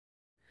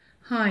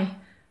Hi,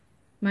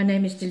 my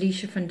name is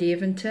Delisha van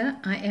Deventer.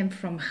 I am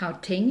from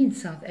Gauteng in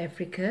South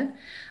Africa.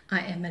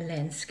 I am a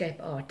landscape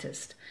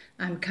artist.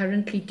 I'm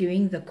currently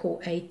doing the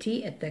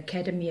Core80 at the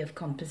Academy of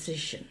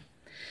Composition.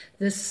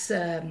 This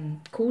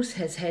course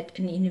has had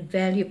an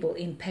invaluable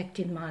impact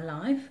in my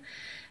life,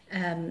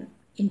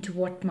 into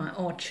what my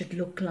art should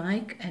look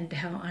like and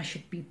how I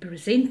should be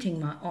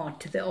presenting my art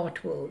to the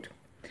art world.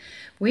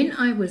 When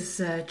I was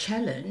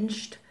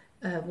challenged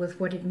with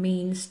what it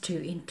means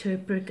to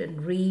interpret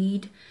and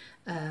read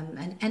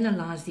and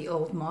analyze the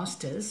old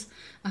masters,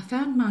 I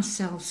found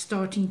myself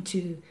starting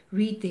to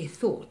read their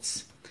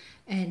thoughts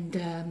and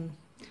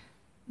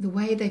the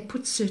way they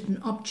put certain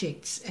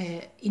objects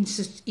in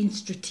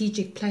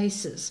strategic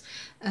places,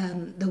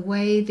 the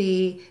way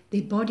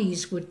their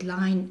bodies would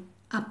line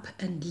up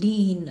and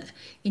lean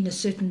in a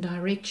certain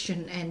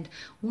direction, and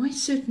why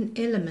certain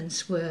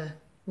elements were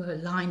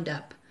lined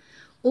up.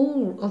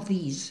 All of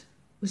these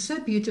were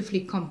so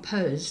beautifully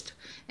composed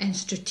and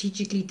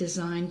strategically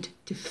designed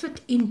to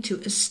fit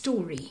into a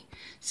story,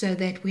 so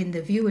that when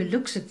the viewer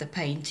looks at the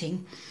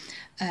painting,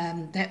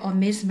 they are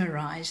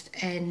mesmerized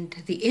and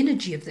the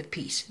energy of the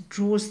piece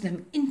draws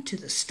them into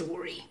the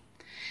story.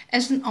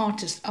 As an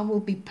artist, I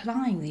will be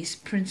applying these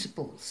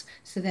principles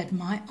so that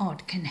my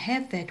art can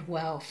have that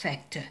wow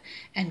factor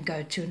and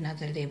go to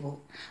another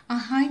level. I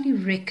highly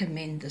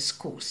recommend this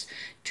course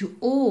to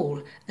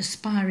all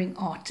aspiring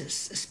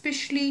artists,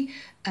 especially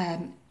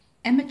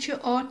amateur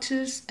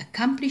artists,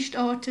 accomplished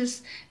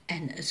artists,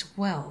 and as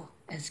well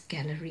as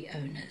gallery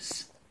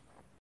owners.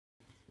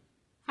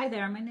 Hi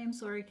there, my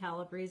name's Lori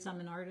Calabrese. I'm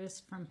an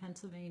artist from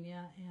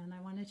Pennsylvania, and I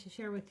wanted to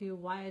share with you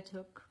why I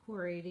took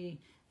Core80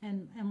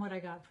 and what I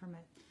got from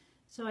it.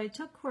 So I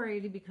took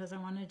Core80 because I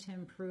wanted to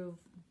improve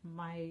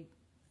my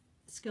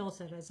skill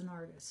set as an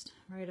artist,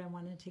 right? I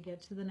wanted to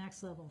get to the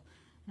next level.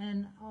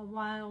 And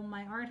while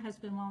my art has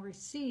been well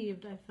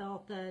received, I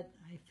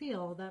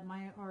feel that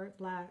my art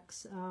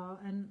lacks a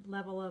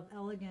level of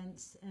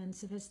elegance and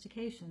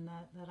sophistication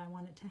that I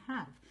wanted to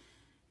have.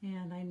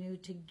 And I knew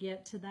to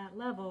get to that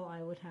level,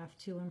 I would have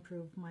to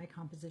improve my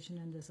composition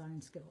and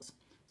design skills.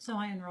 So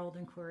I enrolled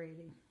in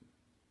Core80.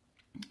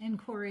 In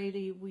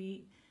Core80,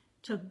 we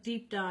took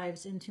deep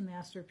dives into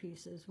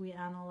masterpieces. We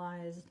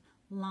analyzed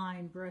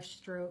line, brush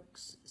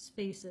strokes,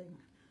 spacing.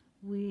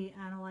 We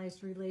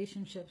analyzed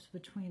relationships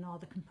between all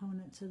the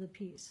components of the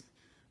piece.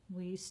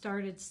 We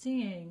started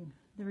seeing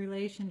the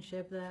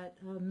relationship, that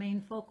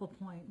main focal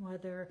point,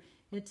 whether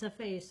it's a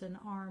face, an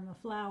arm, a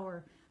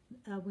flower.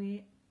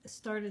 We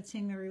started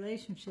seeing the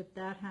relationship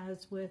that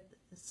has with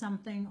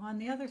something on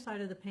the other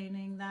side of the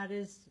painting that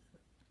is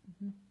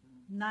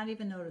not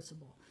even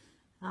noticeable.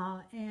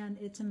 And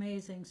it's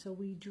amazing. So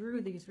we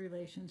drew these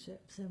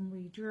relationships, and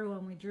we drew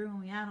and we drew and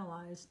we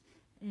analyzed,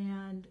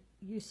 and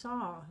you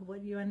saw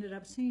what you ended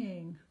up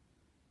seeing.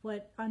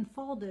 What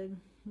unfolded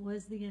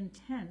was the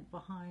intent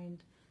behind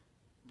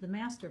the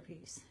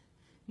masterpiece.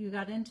 You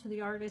got into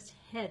the artist's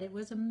head. It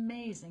was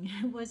amazing.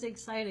 It was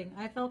exciting.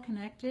 I felt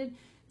connected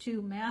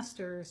to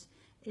masters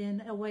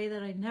in a way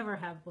that I never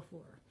have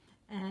before.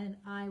 And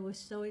I was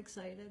so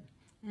excited.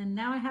 And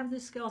now I have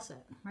this skill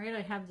set, right?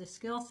 I have the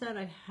skill set,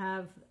 I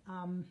have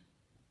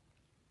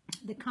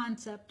the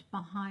concept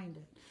behind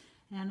it,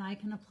 and I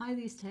can apply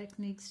these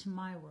techniques to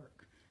my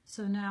work.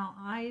 So now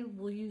I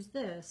will use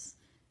this,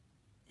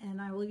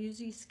 and I will use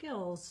these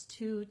skills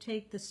to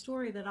take the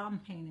story that I'm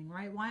painting,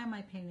 right? Why am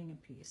I painting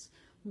a piece?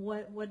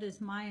 What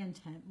is my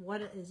intent?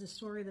 What is the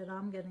story that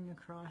I'm getting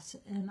across?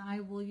 And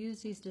I will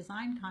use these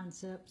design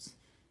concepts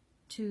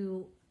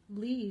to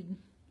lead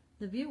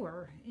the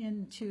viewer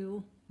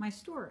into my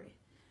story.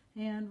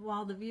 And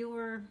while the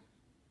viewer,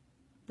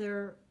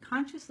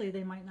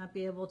 they might not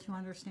be able to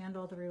understand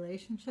all the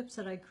relationships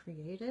that I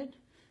created,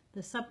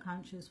 the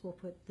subconscious will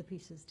put the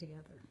pieces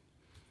together.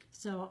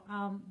 So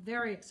I'm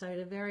very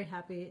excited, very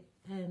happy,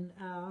 and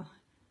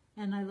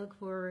I look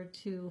forward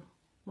to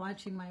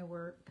watching my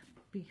work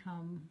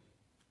become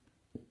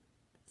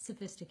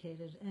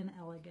sophisticated and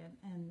elegant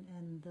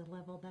and the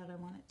level that I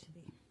want it to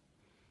be.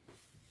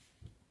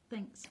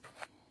 Thanks.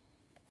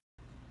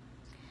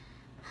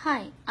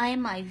 Hi, I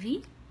am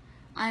Ivy.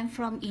 I'm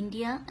from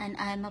India and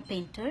I am a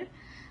painter.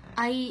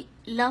 I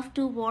love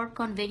to work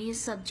on various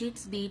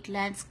subjects, be it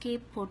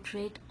landscape,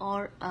 portrait,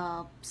 or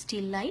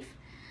still life.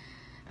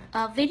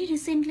 Very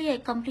recently I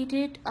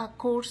completed a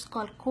course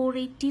called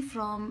Core80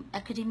 from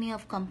Academy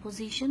of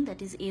Composition, that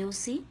is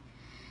AOC.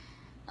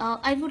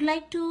 I would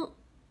like to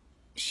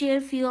share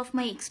a few of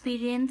my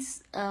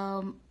experience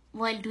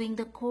while doing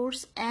the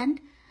course and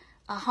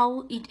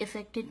how it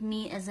affected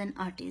me as an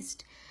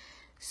artist.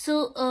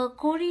 So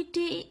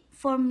Core80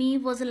 for me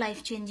was a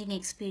life-changing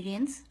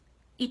experience.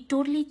 It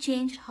totally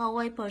changed how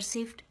I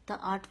perceived the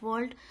art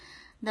world,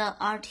 the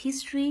art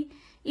history.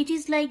 It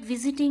is like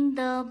visiting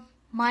the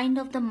mind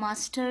of the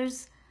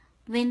masters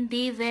when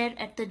they were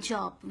at the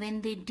job,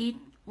 when they did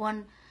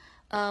one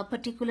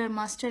particular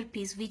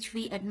masterpiece which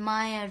we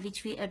admire,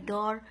 which we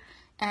adore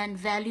and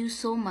value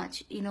so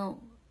much. You know,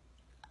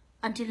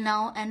 until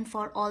now and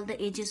for all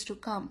the ages to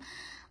come.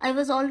 I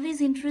was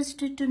always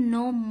interested to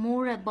know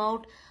more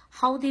about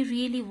how they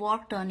really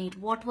worked on it,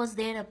 what was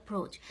their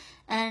approach.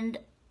 And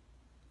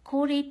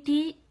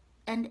Core80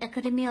 and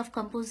Academy of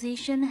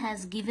Composition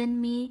has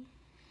given me,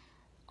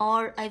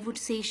 or I would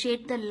say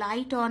shed the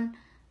light on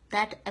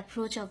that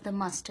approach of the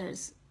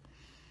masters.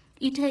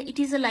 It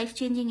is a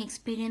life-changing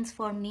experience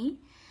for me.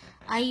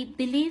 I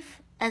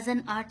believe as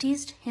an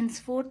artist,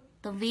 henceforth,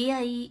 the way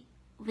I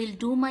will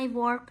do my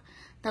work,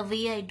 the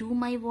way I do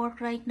my work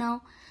right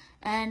now,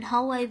 and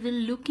how I will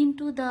look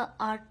into the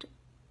art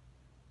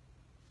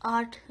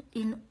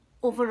in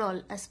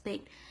overall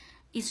aspect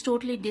is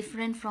totally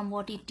different from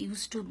what it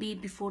used to be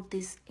before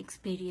this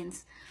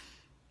experience.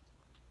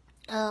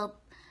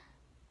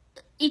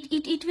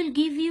 It will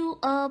give you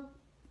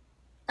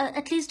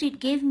at least it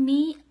gave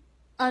me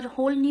a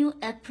whole new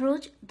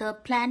approach, the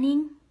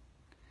planning,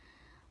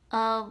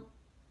 how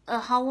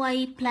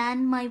I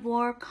plan my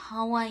work,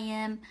 how I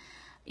am,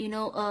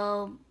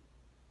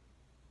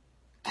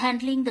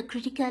 handling the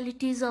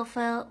criticalities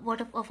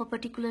of a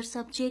particular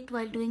subject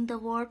while doing the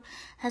work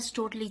has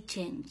totally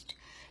changed.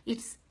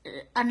 It's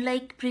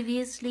unlike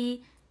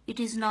previously. It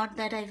is not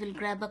that I will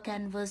grab a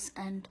canvas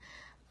and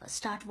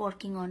start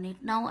working on it.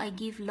 Now I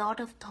give lot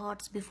of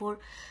thoughts before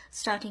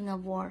starting a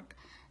work,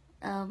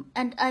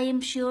 and I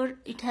am sure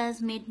it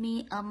has made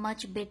me a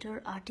much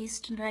better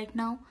artist right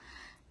now,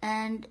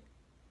 and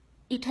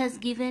it has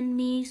given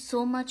me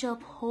so much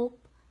of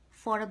hope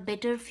for a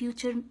better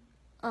future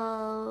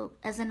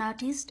as an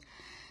artist,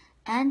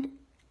 and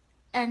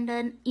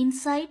an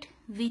insight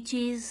which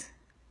is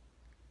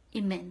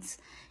immense,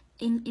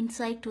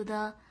 insight to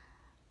the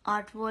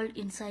art world,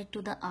 insight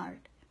to the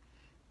art.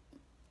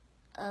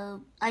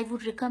 I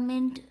would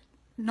recommend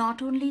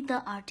not only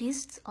the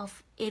artists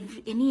of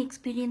any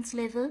experience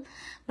level,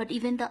 but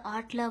even the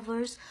art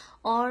lovers,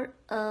 or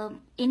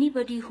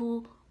anybody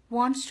who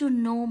wants to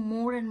know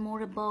more and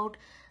more about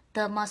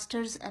the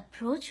master's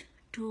approach,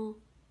 to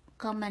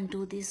come and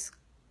do this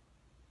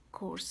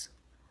course,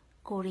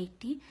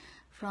 Core80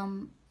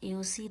 from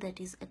AOC, that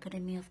is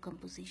Academy of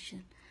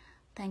Composition.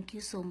 Thank you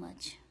so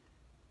much.